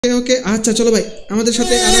ওকে আচ্ছা চলো ভাই আমাদের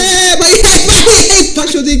সাথে ভাই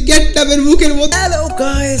পাশে ক্যাটনাপের মুখের মধ্যে hello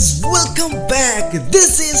guys welcome back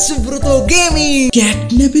this is সুব্রতো gaming.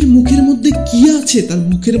 ক্যাটনাপের মুখের মধ্যে কি আছে? তার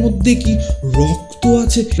মুখের মধ্যে কি রক্ত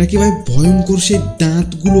আছে নাকি ভাই ভয়ঙ্কর সেই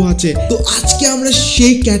দাঁতগুলো আছে? তো আজকে আমরা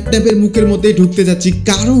সেই ক্যাটনাপের মুখের মধ্যে ঢুকতে যাচ্ছি,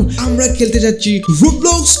 কারণ আমরা খেলতে যাচ্ছি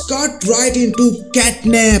Roblox কাট রাইট ইনটু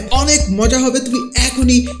ক্যাটন্যাপ। অনেক মজা হবে, তুমি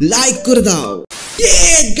এখনই লাইক করে দাও।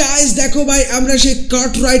 গাইস দেখো ভাই আমরা সেই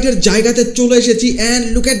কাট রাইটের জায়গাতে চলে এসেছি এন্ড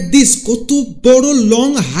লুক এট দিস, কত বড় লং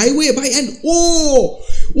হাইওয়ে ভাই। এন্ড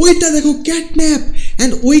ওইটা দেখো ক্যাটন্যাপ,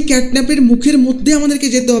 এন্ড ওই ক্যাটন্যাপের মুখের মধ্যে আমাদেরকে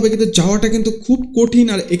যেতে হবে, কিন্তু যাওয়াটা কিন্তু খুব কঠিন।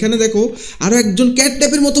 আর এখানে দেখো আরো একজন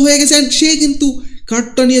ক্যাটন্যাপের মতো হয়ে গেছে, এন্ড সে কিন্তু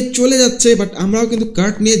কার্টটা নিয়ে চলে যাচ্ছে, বাট আমরাও কিন্তু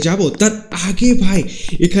কার্ট নিয়ে যাব। তার আগে ভাই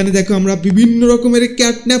এখানে দেখো আমরা বিভিন্ন রকমের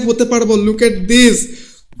ক্যাটন্যাপ হতে পারবো। লুক এট দিস,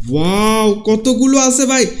 ওয়াও কতগুলো আছে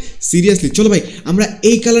ভাই, সিরিয়াসলি। চলো ভাই আমরা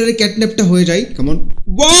এই কালারের ক্যাটন্যাপটা হয়ে যাই, কেমন?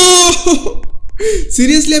 ওয়াও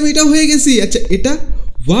সিরিয়াসলি আমি এটা হয়ে গেছি। আচ্ছা এটা,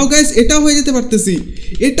 ওয়াও গাইস এটা হয়ে যেতে পারতেছি,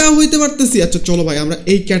 এটা হইতে পারতেছি। আচ্ছা চলো ভাই আমরা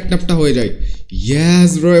এই ক্যাটন্যাপটা হয়ে যাই।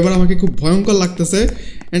 ইয়েস ব্রো, এবার আমাকে খুব ভয়ঙ্কর লাগতেছে।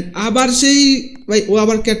 এন্ড আবার সেই ভাই ও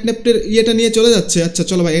আবার ক্যাটন্যাপের ইয়েটা নিয়ে চলে যাচ্ছে। আচ্ছা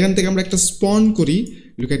চলো ভাই এখান থেকে আমরা একটা স্পন করি।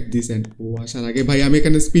 লুক এট দিস, এন্ড ও আসার আগে ভাই আমি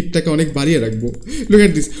এখানে স্পিডটাকে অনেক বাড়িয়ে রাখবো। লুক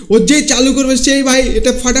এট দিস, ও যেই চালু করবে সেই ভাই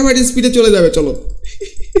এটা ফাটাফাটি স্পিডে চলে যাবে। চলো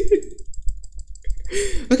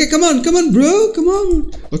ওকে come on bro come on.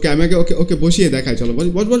 ওকে আমি ওকে ওকে বসিয়ে দেখাই। চলো বস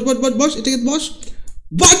বস বস বস বস এটাকে বস।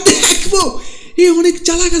 বাট দেখবো এ অনেক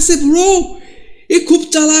চালাক আছে ব্রো, এ খুব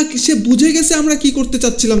চালাক, সে বুঝে গেছে আমরা কি করতে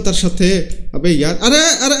চাচ্ছিলাম তার সাথে। আবে ইয়ার আরে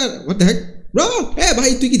আরে হোয়াট দ্য হেক ব্রো, এ ভাই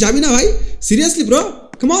তুই কি যাবি না ভাই? Seriously bro,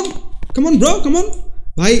 come on bro come on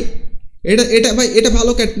ভাই। এটা এটা ভাই এটা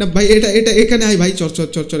ভালো ক্যাটন্যাপ ভাই, এটা এটা এখানে আয় ভাই, চর চর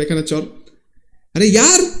চর চর এখানে চর। আরে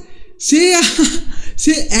ইয়ার সে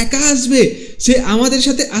সে একা আসবে, সে আমাদের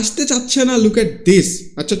সাথে আসতে চাচ্ছে না। Look at this.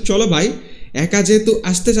 আচ্ছা চলো ভাই একা যেহেতু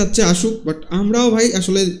আসতে চাচ্ছে আসুক, বাট আমরাও ভাই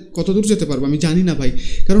আসলে কত দূর যেতে পারবো আমি জানি না ভাই,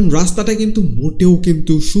 কারণ রাস্তাটা কিন্তু মোটেও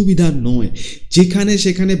কিন্তু সুবিধা নয়। যেখানে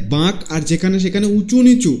সেখানে বাঁক আর যেখানে সেখানে উঁচু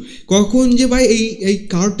নিচু, কখন যে ভাই এই এই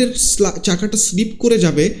কার্টের চাকাটা স্লিপ করে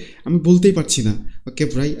যাবে আমি বলতেই পারছি না। ওকে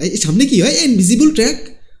ভাই এই সামনে কি হয়? Invisible track.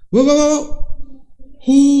 ও বাবা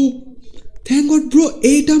হো থ্যাংক গড ব্রো,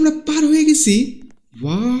 এইটা আমরা পার হয়ে গেছি।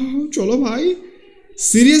 ওয়াও চলো ভাই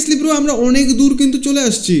সিরিয়াসলি ব্রো আমরা অনেক দূর কিন্তু চলে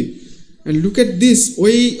আসছি। অ্যান্ড লুক এট দিস,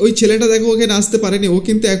 ওই ছেলেটা দেখো ওখানে আসতে পারেনি, ও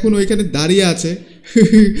কিন্তু এখন ওইখানে দাঁড়িয়ে আছে।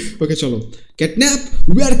 ওকে চলো catnap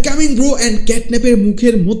we are coming bro. And ক্যাটন্যাপের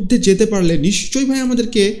মুখের মধ্যে যেতে পারলে নিশ্চয়ই ভাই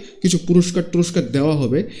আমাদেরকে কিছু পুরস্কার দেওয়া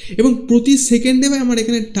হবে, এবং প্রতি সেকেন্ডে ভাই আমার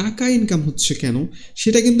এখানে টাকা ইনকাম হচ্ছে কেন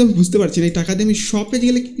সেটা কিন্তু আমি বুঝতে পারছি না। এই টাকা দিয়ে আমি শপে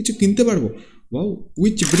গেলে কিছু কিনতে পারবো। Wow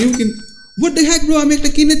which brew what the heck bro, আমি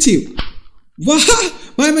একটা কিনেছি। বাহ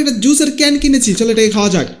ভাই আমি একটা জুসের ক্যান কিনেছি, চলো এটাকে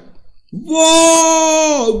খাওয়া যাক।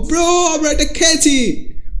 ওয়াও ব্রো আমরা এটা খেয়েছি।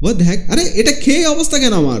 হোয়াট দ্য হ্যাক, আরে এটা খেয়ে অবস্থা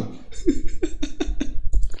কেন আমার?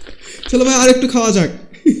 চলো ভাই আর একটু খাওয়া যাক।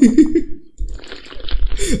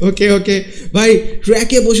 ওকে ওকে ভাই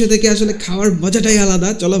ট্র্যাকে বসে থেকে আসলে খাওয়ার মজাটাই আলাদা।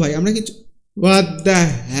 চলো ভাই আমরা কিছু, হোয়াট দ্য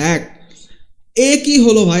হ্যাক এ কি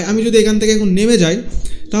হলো ভাই? আমি যদি এখান থেকে এখন নেমে যাই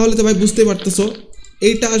তাহলে তো ভাই বুঝতেই পারতেছো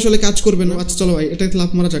এইটা আসলে কাজ করবে না। আচ্ছা চলো ভাই এটা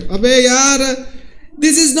লাফ মারা যাক। আবে ইয়ার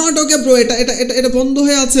this is not okay bro, এটা এটা এটা এটা বন্ধ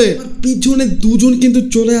হয়ে আছে। পিছনে দুজন কিন্তু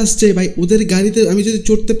চলে আসছে ভাই, ওদের গাড়িতে আমি যদি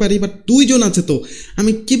চড়তে পারি, বাট দুইজন আছে তো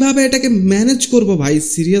আমি কিভাবে এটাকে ম্যানেজ করবো ভাই?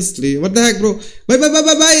 Seriously what the heck bro, ভাই ভাই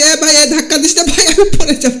ভাই ভাই এ ভাই ধাক্কা দিস না ভাই, আমি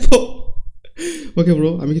পড়ে যাবো। ওকে ব্রো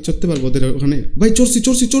আমি কি চড়তে পারবো ওদের ওখানে? ভাই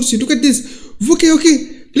চড়ছি look at this. Okay okay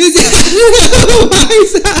please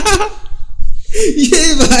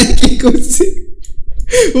ভাই কি করছি?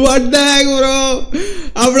 হোয়াট দ্য হ্যাক ব্রো,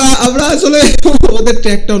 আমরা আসলে ওদের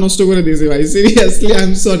ট্র্যাকটাও নষ্ট করে দিয়েছি ভাই, সিরিয়াসলি আই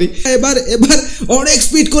এম সরি। এবার অনেক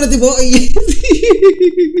স্পিড করে দিব।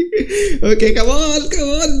 ওকে কাম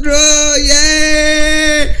অন ব্রো, ইয়ে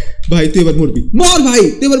ভাই তুই এবার মরবি, মর ভাই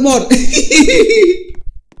তুই এবার মর।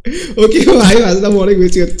 ওকে ভাই আসলাম অনেক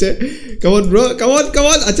বেশি হচ্ছে। Come on bro come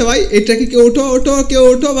on. আচ্ছা ভাই এটাকে কেউ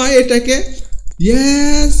ওঠো ভাই এটাকে।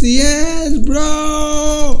 ইয়েস ব্রো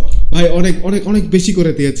ভাই অনেক অনেক অনেক বেশি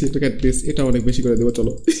করে দিয়েছি। লুক এট দিস, এটা অনেক বেশি করে দেবো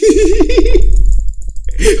চলো।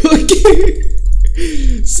 ওকে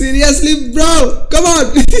সিরিয়াসলি ব্রো কাম অন।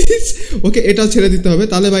 ওকে এটাও ছেড়ে দিতে হবে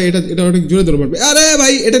তাহলে ভাই এটা অনেক জোরে দৌড় মারবে। আরে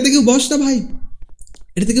ভাই এটা থেকে বস না ভাই,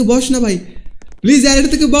 এটা থেকে বস না ভাই প্লিজ यार, এটা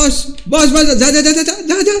থেকে বস যা যা যা যা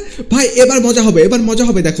যা যা ভাই। এবার মজা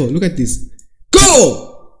হবে দেখো। লুক এট দিস গো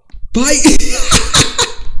ভাই।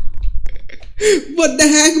 What the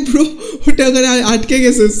heck bro, ওটা ওখানে আটকে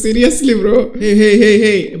গেছে সিরিয়াসলি ব্রো।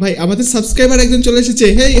 হে ভাই আমাদের সাবস্ক্রাইবার একজন চলে এসেছে।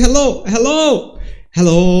 হেই হ্যালো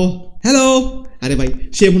আরে ভাই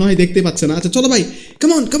সে মনে হয় দেখতে পাচ্ছে না। আচ্ছা চলো ভাই,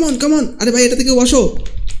 কামন কামন কামন। আরে ভাই এটা থেকে বসো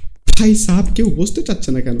ভাই। সাপ কেউ বসতে চাচ্ছে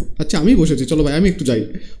না কেন? আচ্ছা আমি বসেছি, চলো ভাই আমি একটু যাই।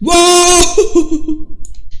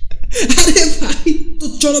 আরে ভাই তো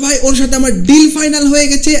চলো ভাই, ওর সাথে আমার ডিল ফাইনাল হয়ে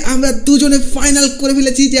গেছে। আমরা দুজনে ফাইনাল করে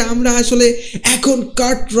ফেলেছি যে আমরা আসলে এখন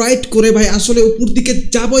কার্ট রাইড করে ভাই আসলে উপর দিকে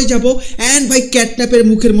যাবই যাব। অ্যান্ড ভাই ক্যাটন্যাপের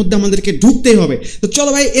মুখের মধ্যে আমাদেরকে ঢুকতেই হবে। তো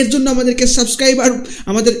চলো ভাই, এর জন্য আমাদেরকে সাবস্ক্রাইব আর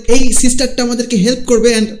আমাদের এই সিস্টারটা আমাদেরকে হেল্প করবে।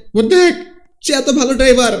 অ্যান্ড দেখ সে এত ভালো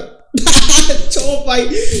ড্রাইভার। চলো ভাই,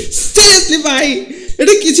 সিরিয়াসলি ভাই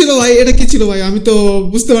এটা কি ছিল ভাই? এটা কি ছিল ভাই? আমি তো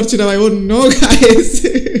বুঝতে পারছি না ভাই। ও নো গাইস,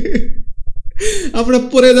 আমরা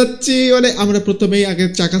পড়ে যাচ্ছি। মানে আমরা প্রথমেই আগে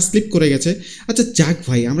চাকা স্লিপ করে গেছে। আচ্ছা যাক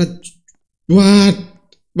ভাই, আমরা হোয়াট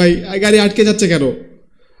ভাই গাড়ি আটকে যাচ্ছে কেন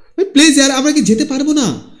ভাই? প্লিজ यार আমরা কি যেতে পারবো না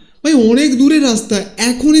ভাই? অনেক দূরের রাস্তা।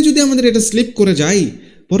 এখনই যদি আমাদের এটা স্লিপ করে যাই,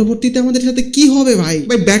 পরবর্তীতে আমাদের সাথে কি হবে ভাই?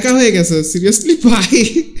 ভাই ব্যাকা হয়ে গেছে সিরিয়াসলি ভাই।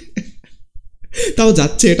 তাও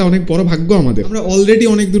যাচ্ছে, এটা অনেক বড় ভাগ্য আমাদের। আমরা অলরেডি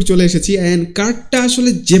অনেক দূর চলে এসেছি। অ্যান্ড কারটা আসলে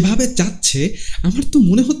যেভাবে যাচ্ছে আমার তো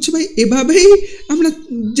মনে হচ্ছে ভাই এভাবেই আমরা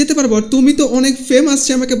যেতে পারবো। আর তুমি তো অনেক ফেমাস,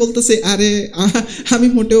 সে আমাকে বলতেছে। আরে আমি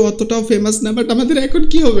মোটেও অতটাও ফেমাস না, বাট আমাদের এখন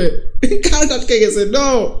কি হবে? কার্ট আটকে গেছে। নো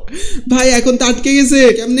ভাই এখন তো আটকে গেছে,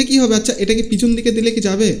 কেমনে কি হবে? আচ্ছা এটাকে পিছন দিকে দিলে কি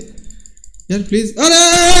যাবে यार প্লিজ? আরে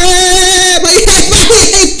ভাই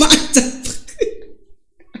বাচ্চা।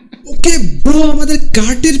 ওকে ব্রো, আমাদের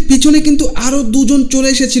কার্টের পিছনে কিন্তু আরো দুজন চলে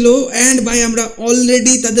এসেছিল। অ্যান্ড ভাই আমরা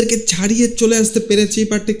অলরেডি তাদেরকে ছাড়িয়ে চলে আসতে পেরেছি।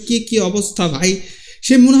 বাট কি অবস্থা ভাই,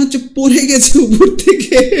 সে মনে হচ্ছে পড়ে গেছে উপর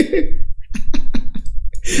থেকে।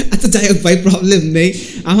 আচ্ছা যাই হোক ভাই, প্রবলেম নেই,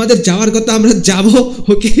 আমাদের যাওয়ার কথা, আমরা যাব।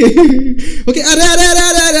 ওকে ওকে। আরে আরে আরে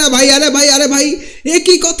আরে আরে ভাই, আরে ভাই, আরে ভাই এ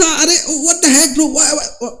কি কথা? আরে what the heck bro,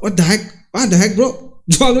 what the heck bro,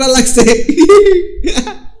 ঝগড়া লাগছে।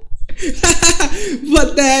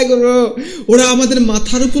 ওরা আমাদের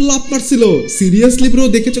মাথার উপর লাফ মারছিল। সিরিয়াসলি ব্রো,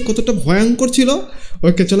 দেখেছো কতটা ভয়ঙ্কর ছিল?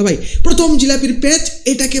 ওকে চলো ভাই, প্রথম জিলাপির পেজ,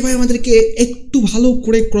 এটাকে ভাই আমাদেরকে একটু ভালো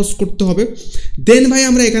করে ক্রস করতে হবে। দেন ভাই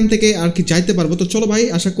আমরা এখান থেকে আর কি যাইতে পারবো। তো চলো ভাই,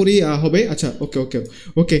 আশা করি হবে। আচ্ছা ওকে ওকে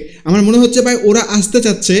ওকে, আমার মনে হচ্ছে ভাই ওরা আসতে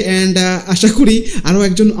চাচ্ছে। অ্যান্ড আশা করি আরও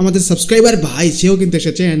একজন আমাদের সাবস্ক্রাইবার ভাই, সেও কিন্তু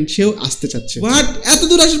এসেছে অ্যান্ড সেও আসতে চাচ্ছে। বাট এত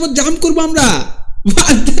দূর আসার পর জাম্প করবো আমরা?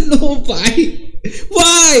 নো ভাই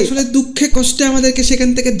ভাই, আসলে দুঃখে কষ্টে আমাদেরকে সেখান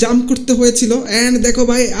থেকে জাম্প করতে হয়েছিল। অ্যান্ড দেখো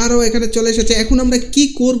ভাই আরও এখানে চলে এসেছে। এখন আমরা কি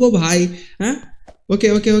করব ভাই? হ্যাঁ ওকে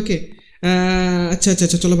ওকে ওকে, আচ্ছা আচ্ছা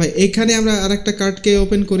আচ্ছা চলো ভাই, এখানে আমরা আর একটা কার্ডকে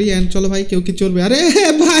ওপেন করি। অ্যান্ড চলো ভাই, কেউ কি চলবে? আরে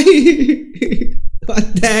ভাই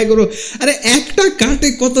দেখ ব্রো, আরে একটা কার্টে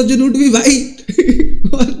কতজন উঠবি ভাই?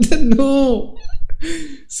 নো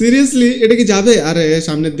সিরিয়াসলি এটা কি যাবে? আরে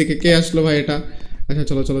সামনের দিকে কে আসলো ভাই? এটা আচ্ছা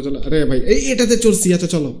চলো চলো চলো। আরে ভাই এটাতে চড়ছি।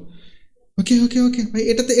 আচ্ছা চলো ওকে ওকে ওকে ভাই,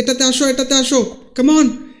 এটাতে আসো, এটাতে আসো, কাম অন।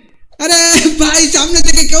 আরে ভাই সামনে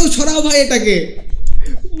থেকে কেউ সরাও ভাই এটাকে।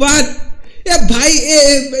 বাট এ ভাই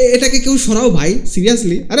এটাকে কেউ সরাও ভাই,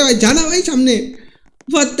 সিরিয়াসলি। আরে ভাই জানা ভাই সামনে।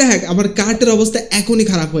 বাট দেখ আমার কার্টের অবস্থা এখনই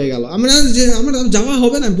খারাপ হয়ে গেল। আমরা যাওয়া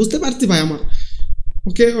হবে না, বুঝতে পারছি ভাই আমার।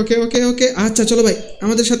 ওকে ওকে ওকে ওকে আচ্ছা চলো ভাই,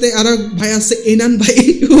 আমাদের সাথে আর ভাই আসছে এনান ভাই।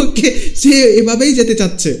 ওকে, সে এভাবেই যেতে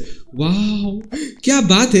চাচ্ছে। वाओ क्या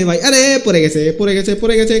बात है भाई। अरे পড়ে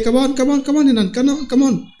গেছে। Come on come on come on Inan,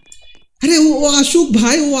 come on. আরে ও আশুক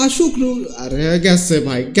ভাই, ও আশুক। আরে গেছে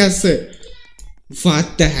ভাই, গেছে। হোয়াট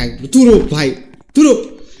দ্য হ্যাক, তুরো ভাই তুরো।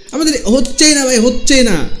 আমাদের হচ্ছেই না ভাই, হচ্ছেই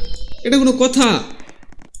না, এটা কোনো কথা?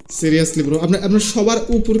 সিরিয়াসলি ব্রো, আমরা সবার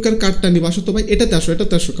উপরকার কার্ডটা নিব। আসো তো ভাই, এটাতে আসো,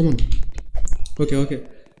 এটাতে আসো, come on. Okay okay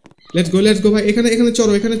let's go ভাই। এখানে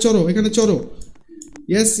চড়ো।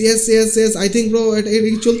 Yes, I think bro এটা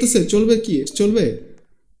চলতেছে, চলবে কি? চলবে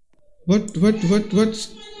what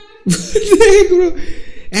bro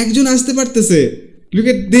একজন আসতে পারতেছে। look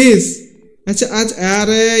at this। আচ্ছা আজ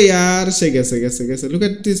আরে यार সে গেছে। look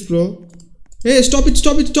at this bro। hey stop it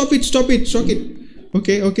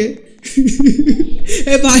okay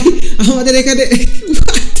এ ভাই আমাদের এখানে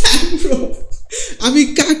bro, আমি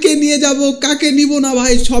কাকে নিয়ে যাব কাকে নিব না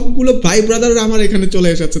ভাই, সবগুলো ভাই ব্রাদাররা আমার এখানে চলে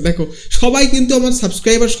এসেছে। দেখো সবাই কিন্তু আমার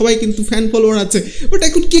সাবস্ক্রাইবার, সবাই কিন্তু ফ্যান ফলোয়ার আছে। বাট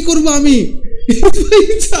এখন কি করব আমি?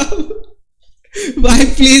 ভাই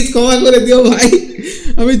প্লিজ ক্ষমা করে দিও ভাই,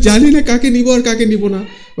 আমি জানি না কাকে নিব আর কাকে নিব না।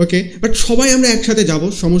 ওকে বাট সবাই আমরা একসাথে যাব,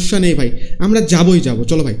 সমস্যা নেই ভাই, আমরা যাবই যাব।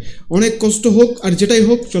 চলো ভাই, অনেক কষ্ট হোক আর যেটাই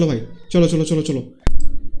হোক, চলো ভাই, চলো।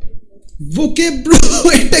 ওকে ব্রো,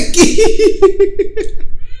 এটা কি?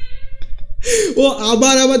 ও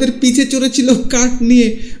আবার আমাদের পিছে চড়েছিল কার্ট নিয়ে,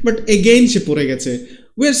 বাট এগেইন সে পড়ে গেছে।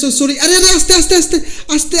 We are so sorry. আরে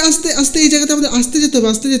আস্তে এই জায়গাতে আমাদের আস্তে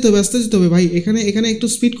যেতে হবে ভাই। এখানে একটু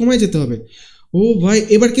স্পিড কমাই যেতে হবে। ও ভাই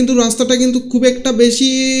এবার কিন্তু রাস্তাটা কিন্তু খুব একটা বেশি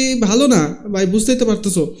ভালো না ভাই, বুঝতেই তো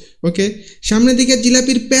পারতেছো। ওকে, সামনের দিকে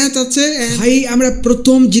জিলাপির প্যাচ আছে ভাই, আমরা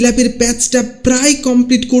প্রথম জিলাপির প্যাচটা প্রায়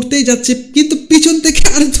কমপ্লিট করতেই যাচ্ছে, কিন্তু পিছন থেকে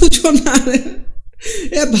আর দুজন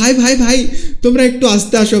এ ভাই ভাই ভাই তোমরা একটু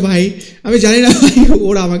আস্তে আসো ভাই, আমি জানি না ভাই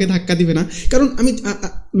ওরা আমাকে ধাক্কা দিবে না, কারণ আমি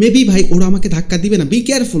মেবি ভাই ওরা আমাকে ধাক্কা দিবে না। Be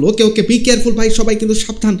careful, okay okay be careful ভাই, সবাই কিন্তু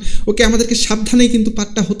সাবধান। ওকে, আমাদেরকে সাবধানেই কিন্তু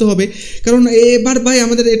পারটা হতে হবে, কারণ এবার ভাই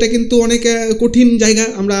আমাদের এটা কিন্তু অনেক কঠিন জায়গা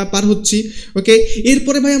আমরা পার হচ্ছি। ওকে,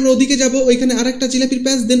 এরপরে ভাই আমরা ওদিকে যাব, ওইখানে আরেকটা জিলাপির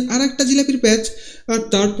প্যাচ, দেন আরেকটা জিলাপির প্যাচ, আর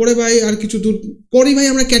তারপরে ভাই আর কিছু দূর পরেই ভাই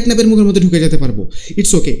আমরা ক্যাটন্যাপের মুখের মধ্যে ঢুকে যেতে পারবো।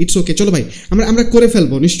 ইটস ওকে ইটস ওকে, চলো ভাই আমরা আমরা করে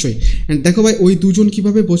ফেলবো নিশ্চয়ই। অ্যান্ড দেখো ভাই ওই দুজন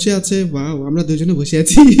কিভাবে বসে আছে, ওয়াও আমরা দুজনে বসে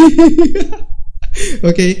আছি।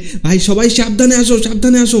 ওকে ভাই সবাই সাবধানে আসো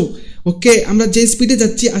সাবধানে আসো। ওকে, আমরা যে স্পিডে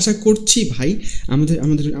যাচ্ছি আশা করছি ভাই আমাদের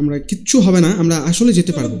আমাদের আমরা কিচ্ছু হবে না, আমরা আসলে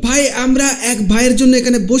যেতে পারবো। ভাই আমরা এক ভাইয়ের জন্য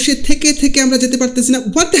এখানে বসে থেকে থেকে আমরা যেতে পারতেছি না।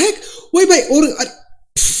 হোয়াট দ্য হেক, ওই ভাই ওর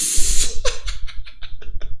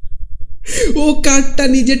ও কার্ডটা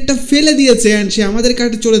নিজেরটা ফেলে দিয়েছে অ্যান্ড সে আমাদের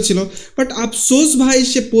কার্ডে চলেছিল, বাট আফসোস ভাই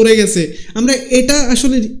সে পড়ে গেছে। আমরা এটা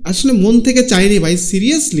আসলে আসলে মন থেকে চাইনি ভাই,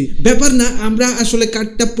 সিরিয়াসলি ব্যাপার না, আমরা আসলে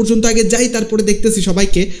কার্ডটা পর্যন্ত আগে যাই তারপরে দেখতেছি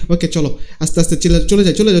সবাইকে। ওকে চলো আস্তে আস্তে চলে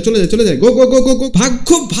যাই চলে যাই চলে যাই চলে যাই, গো গো গো গো গো। ভাগ্য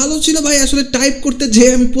ভালো ছিল ভাই আসলে টাইপ করতে যে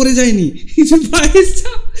আমি পড়ে যাইনি। ভাই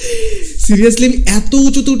সিরিয়াসলি আমি এত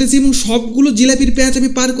উঁচুতে উঠেছি এবং সবগুলো জিলাপির প্যাচ আমি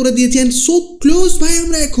পার করে দিয়েছি, অ্যান্ড সো ক্লোজ ভাই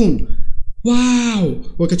আমরা এখন। ওয়াও,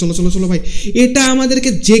 ওকে চলো চলো চলো ভাই, এটা আমাদেরকে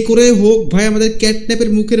যে করে হোক ভাই আমাদের ক্যাটন্যাপের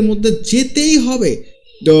মুখের মধ্যে যেতেই হবে।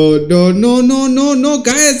 No no no no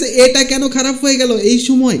guys, এটা কেন খারাপ হয়ে গেল এই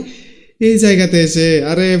সময় এই জায়গাতে এসে?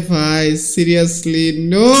 আরে ভাই সিরিয়াসলি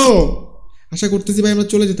নো, আশা করতেছি ভাই আমরা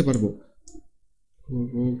চলে যেতে পারবো।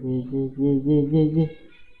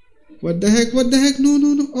 What the Heck what the Heck, no no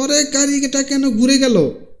no, আরে গাড়িটা কেন ঘুরে গেল?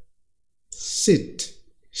 শিট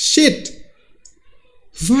শিট,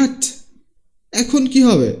 হোয়াট, এখন কি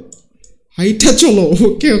হবে? হাইটা চলো।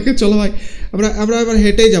 ওকে ওকে চলো ভাই আমরা আমরা এবার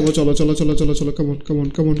হেঁটেই যাবো, চলো চলো চলো চলো চলো, কমন কমন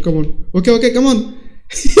কমন কমন, ওকে ওকে কমন।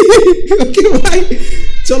 ওকে ভাই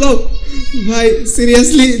চলো ভাই,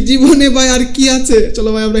 সিরিয়াসলি জীবনে ভাই আর কি আছে, চলো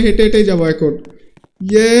ভাই আমরা হেঁটে হেঁটেই যাবো এখন।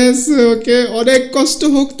 ইয়েস ওকে, অনেক কষ্ট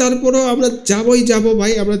হোক তারপরও আমরা যাবোই যাবো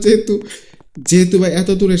ভাই, আমরা যেহেতু যেহেতু ভাই এত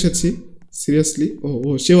দূর এসেছি। সিরিয়াসলি ও ও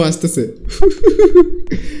সেও আসতেছে।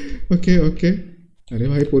 ওকে ওকে, আরে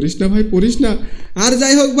ভাই পড়িস না ভাই পড়িস না, আর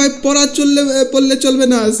যাই হোক ভাই পড়লে চলবে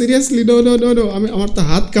না, seriously no no no no, আমার তো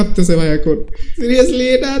হাত কাঁপতেছে ভাই এখন, সিরিয়াসলি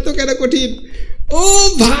এটা এত কেন কঠিন? ও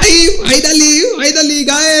ভাই ফাইনালি ফাইনালি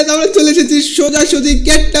গাইস আমরা চলে এসেছি সোজাসুজি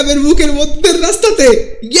ক্যাটন্যাপের মুখের মধ্যের রাস্তাতে।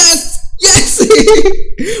 Yes yes,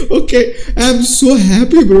 okay I am so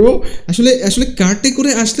happy bro. আসলে আসলে কার্টে করে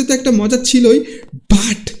আসলে তো একটা মজা ছিলই,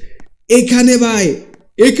 বাট এখানে ভাই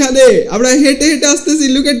এখানে আমরা হেঁটে হেঁটে আসতেছি,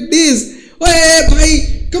 লুক এট দিস। ওয়ে ভাই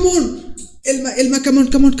come on Elma Elma, come on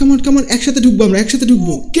come on come on come on, একসাথে ঢুকবো আমরা একসাথে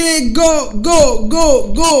ঢুকবো। কে গো গো গো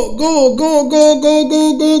গো গো গো গো গো গো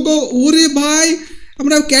গো গো। ওরে ভাই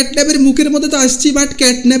আমরা ক্যাটন্যাপের মুখের মধ্যে তো আসছি, বাট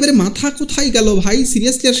ক্যাটন্যাপের মাথা কোথায় গেল ভাই?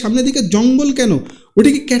 সিরিয়াসলি আর সামনের দিকে জঙ্গল কেন? ওটা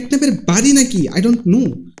কি ক্যাটন্যাপের বাড়ি নাকি? I don't know.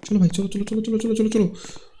 চলো ভাই চলো চলো চলো চলো চলো চলো চলো,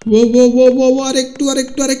 ও ও ও ও ও, আরেকটু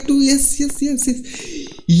আরেকটু আরেকটু, yes yes yes yes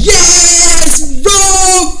yes bro,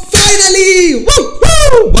 finally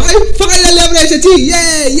ভাই ফাইনালি আমরা এসেছি। ইয়ে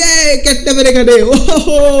ইয়ে ক্যাটন্যাপের এখানে। ও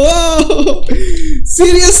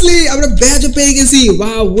সিরিয়াসলি আমরা ব্যাচও পেয়ে গেছি,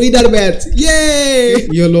 ওয়াও উইনার ব্যাচ, ইয়ে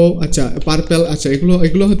ইয়েলো, আচ্ছা পার্পল, আচ্ছা এগুলো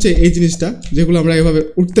এগুলো হচ্ছে এই জিনিসটা যেগুলো আমরা এভাবে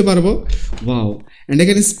উঠতে পারবো। ওয়াও, এন্ড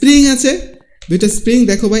এখানে স্প্রিং আছে, দুইটা স্প্রিং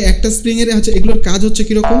দেখো ভাই, একটা স্প্রিং এর হচ্ছে এগুলোর কাজ হচ্ছে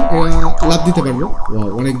কিরকম, লাফ দিতে পারবো। ওয়াও,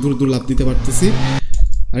 অনেক দূর দূর লাফ দিতে পারতেছি।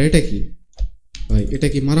 আর এটা কি ভাই, এটা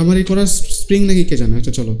কি মারামারি করার স্প্রিং নাকি কে জানে?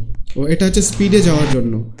 আচ্ছা চলো, ও এটা হচ্ছে স্পিডে যাওয়ার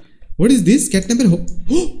জন্য। What is this? ক্যাটন্যাপের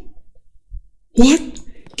হোয়াট,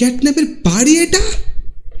 ক্যাটন্যাপের বাড়ি এটা?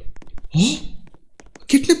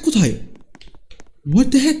 ক্যাটন্যাপ কোথায়? হোয়াট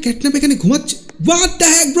দ্য হ্যাক, ক্যাটন্যাপ এখানে ঘুমাচ্ছে? হোয়াট দ্য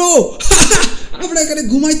হ্যাক ব্রো, আমরা এখানে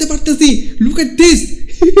ঘুমাইতে পারতেছি, look at this.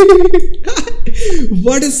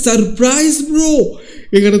 What is surprise bro,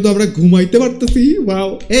 এখানে তো আমরা ঘুমাইতে পারতেছি। ওয়াও,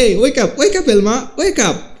 এই ওয়েক আপ এলমা, ওয়েক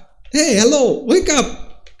আপ, হে হ্যালো ওয়েক আপ।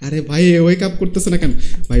 আরে ভাই ওয়েক আপ করতেছে না কেন?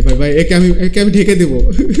 ভাই ভাই ভাই একে আমি ঢেকে দেবো।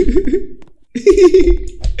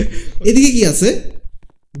 এদিকে কি আছে?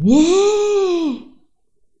 ওয়াও,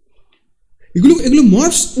 এগুলো এগুলো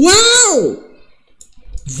মর্ফস। ওয়াও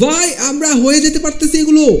ভাই আমরা হয়ে যেতে পারতেছি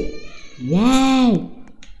এগুলো। ওয়াও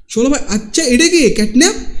চলো ভাই, আচ্ছা এটা কি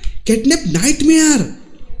catnap? Catnap nightmare.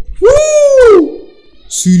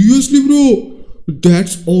 Seriously bro,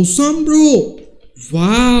 that's awesome bro.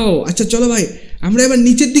 Wow, আচ্ছা চলো ভাই আমরা এবার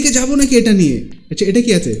নিচের দিকে যাবো নাকি এটা নিয়ে? আচ্ছা এটা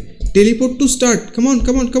কি আছে? Teleport to start. Come on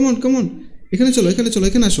come on come on come on, এখানে চলো এখানে চলো,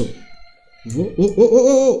 এখানে আসো। ও ও ও ও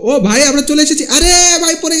ও ও ভাই আমরা চলে এসেছি। আরে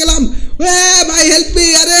ভাই পড়ে গেলাম, এ ভাই হেল্প মি।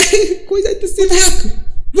 আরে কই যাইতেছি? দেখ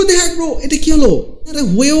দেখ ব্রো, এটা কি হলো? আরে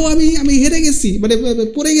হয়েও আমি হেরে গেছি, মানে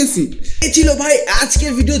পড়ে গেছি। এই ছিল ভাই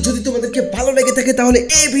আজকের ভিডিও। যদি তোমাদেরকে ভালো লেগে থাকে তাহলে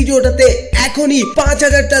এই ভিডিওটাতে এখনই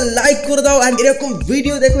 5000টা লাইক করে দাও। এন্ড এরকম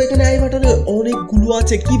ভিডিও দেখো, এখানে আই বাটনে অনেকগুলো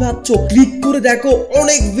আছে, কি ভাবছো? ক্লিক করে দেখো,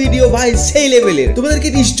 অনেক ভিডিও ভাই সেই লেভেলের। তোমাদেরকে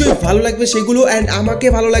নিশ্চয়ই ভালো লাগবে সেগুলো, এন্ড আমাকে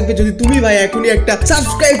ভালো লাগবে যদি তুমি ভাই এখনই একটা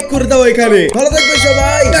সাবস্ক্রাইব করে দাও এখানে। ভালো থাকবে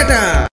সবাই, টাটা।